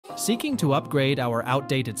Seeking to upgrade our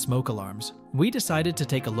outdated smoke alarms, we decided to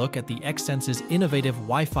take a look at the xsense's innovative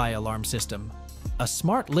Wi-Fi alarm system, a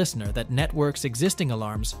smart listener that networks existing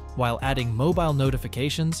alarms while adding mobile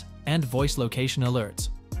notifications and voice location alerts.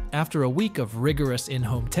 After a week of rigorous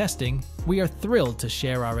in-home testing, we are thrilled to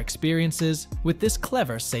share our experiences with this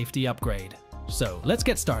clever safety upgrade. So let's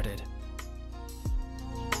get started.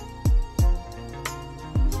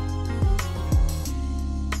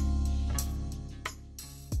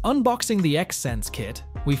 Unboxing the xsense kit,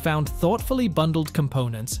 we found thoughtfully bundled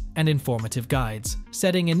components and informative guides,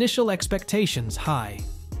 setting initial expectations high.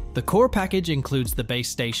 The core package includes the base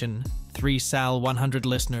station, 3 SAL 100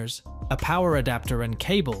 listeners, a power adapter and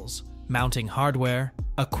cables, mounting hardware,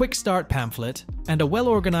 a quick start pamphlet, and a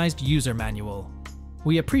well-organized user manual.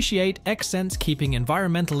 We appreciate xsense keeping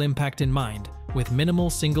environmental impact in mind with minimal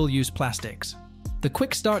single-use plastics. The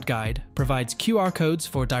quick start guide provides QR codes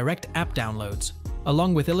for direct app downloads,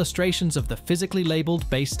 along with illustrations of the physically labeled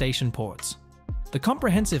base station ports. The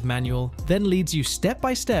comprehensive manual then leads you step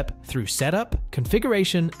by step through setup,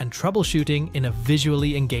 configuration, and troubleshooting in a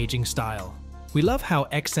visually engaging style. We love how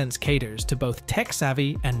xsense caters to both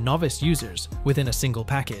tech-savvy and novice users within a single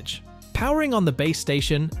package. Powering on the base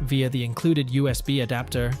station via the included USB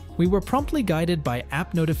adapter, we were promptly guided by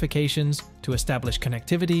app notifications to establish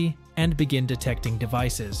connectivity and begin detecting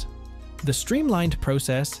devices. The streamlined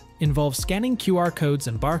process involves scanning QR codes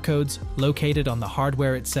and barcodes located on the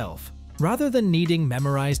hardware itself, rather than needing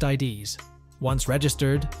memorized IDs. Once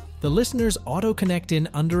registered, the listeners auto-connect in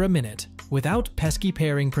under a minute without pesky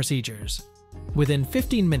pairing procedures. Within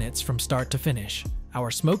 15 minutes from start to finish,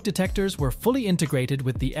 our smoke detectors were fully integrated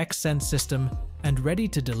with the xsense system and ready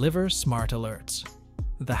to deliver smart alerts.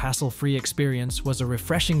 The hassle-free experience was a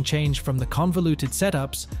refreshing change from the convoluted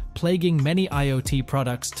setups plaguing many IoT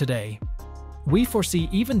products today. We foresee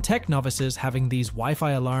even tech novices having these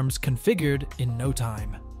Wi-Fi alarms configured in no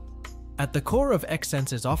time. At the core of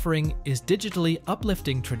xsense's offering is digitally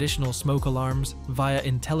uplifting traditional smoke alarms via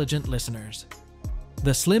intelligent listeners.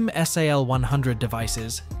 The slim SAL 100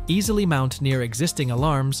 devices easily mount near existing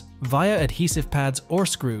alarms via adhesive pads or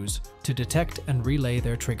screws to detect and relay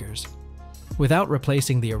their triggers. Without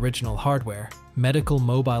replacing the original hardware, medical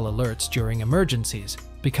mobile alerts during emergencies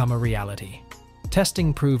become a reality.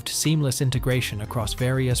 Testing proved seamless integration across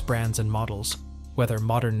various brands and models, whether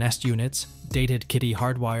modern Nest units, dated Kitty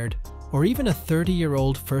hardwired, or even a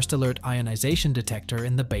 30-year-old First Alert ionization detector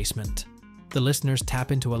in the basement. The listeners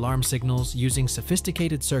tap into alarm signals using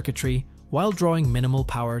sophisticated circuitry while drawing minimal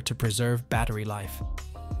power to preserve battery life.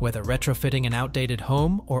 Whether retrofitting an outdated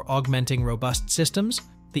home or augmenting robust systems,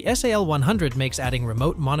 the SAL 100 makes adding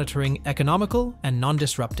remote monitoring economical and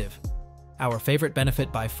non-disruptive. Our favorite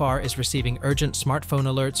benefit by far is receiving urgent smartphone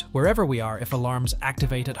alerts wherever we are if alarms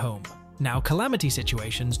activate at home. Now, calamity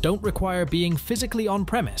situations don't require being physically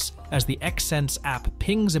on-premise, as the xsense app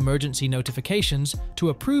pings emergency notifications to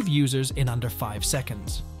approve users in under 5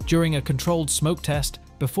 seconds. During a controlled smoke test,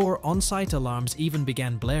 before on-site alarms even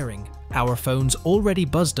began blaring, our phones already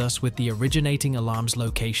buzzed us with the originating alarm's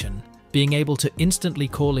location. Being able to instantly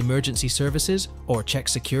call emergency services or check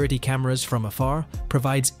security cameras from afar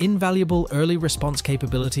provides invaluable early response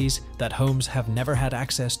capabilities that homes have never had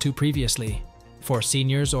access to previously. For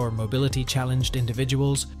seniors or mobility-challenged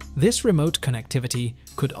individuals, this remote connectivity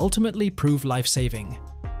could ultimately prove life-saving.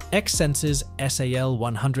 xsense's SAL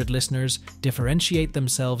 100 listeners differentiate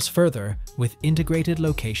themselves further with integrated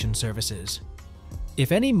location services.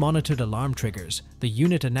 If any monitored alarm triggers, the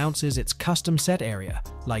unit announces its custom set area,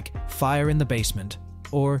 like fire in the basement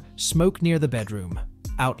or smoke near the bedroom,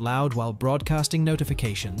 out loud while broadcasting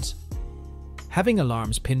notifications. Having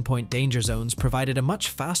alarms pinpoint danger zones provided a much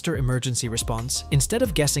faster emergency response instead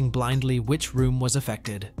of guessing blindly which room was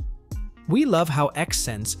affected. We love how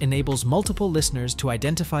xsense enables multiple listeners to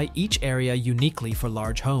identify each area uniquely for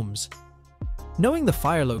large homes. Knowing the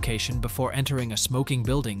fire location before entering a smoking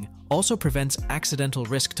building also prevents accidental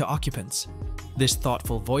risk to occupants. This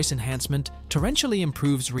thoughtful voice enhancement torrentially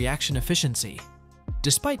improves reaction efficiency.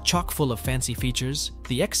 Despite chock full of fancy features,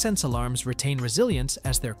 the xsense alarms retain resilience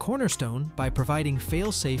as their cornerstone by providing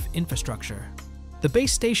fail-safe infrastructure. The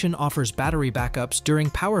base station offers battery backups during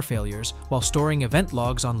power failures while storing event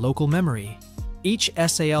logs on local memory. Each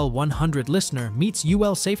SAL 100 listener meets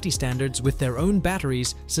UL safety standards with their own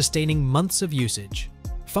batteries, sustaining months of usage.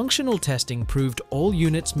 Functional testing proved all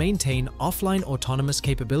units maintain offline autonomous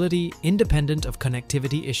capability independent of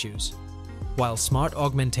connectivity issues. While smart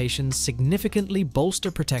augmentations significantly bolster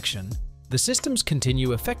protection, the systems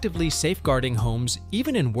continue effectively safeguarding homes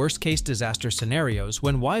even in worst-case disaster scenarios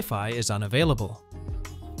when Wi-Fi is unavailable.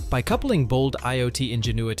 By coupling bold IoT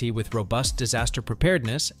ingenuity with robust disaster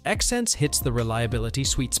preparedness, xsense hits the reliability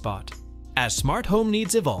sweet spot. As smart home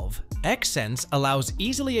needs evolve, xsense allows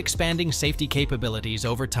easily expanding safety capabilities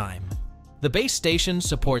over time. The base station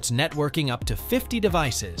supports networking up to 50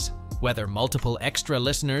 devices, whether multiple extra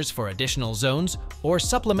listeners for additional zones or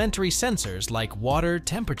supplementary sensors like water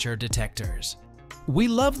temperature detectors. We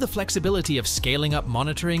love the flexibility of scaling up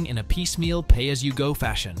monitoring in a piecemeal pay-as-you-go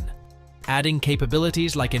fashion. Adding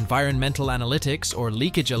capabilities like environmental analytics or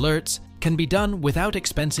leakage alerts can be done without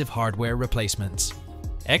expensive hardware replacements.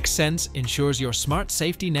 xsense ensures your smart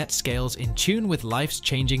safety net scales in tune with life's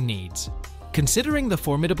changing needs. Considering the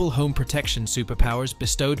formidable home protection superpowers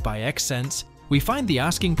bestowed by xsense, we find the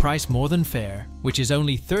asking price more than fair, which is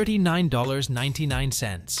only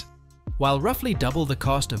 $39.99. While roughly double the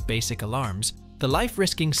cost of basic alarms, the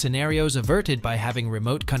life-risking scenarios averted by having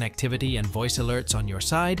remote connectivity and voice alerts on your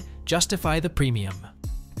side justify the premium.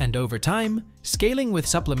 And over time, scaling with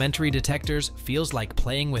supplementary detectors feels like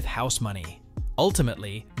playing with house money.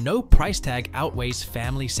 Ultimately, no price tag outweighs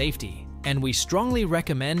family safety, and we strongly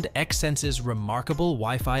recommend xsense's remarkable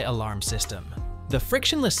Wi-Fi alarm system. The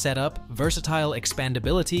frictionless setup, versatile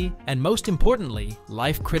expandability, and most importantly,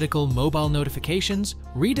 life-critical mobile notifications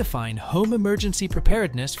redefine home emergency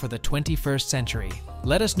preparedness for the 21st century.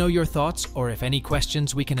 Let us know your thoughts or if any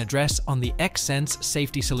questions we can address on the xsense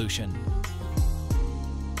safety solution.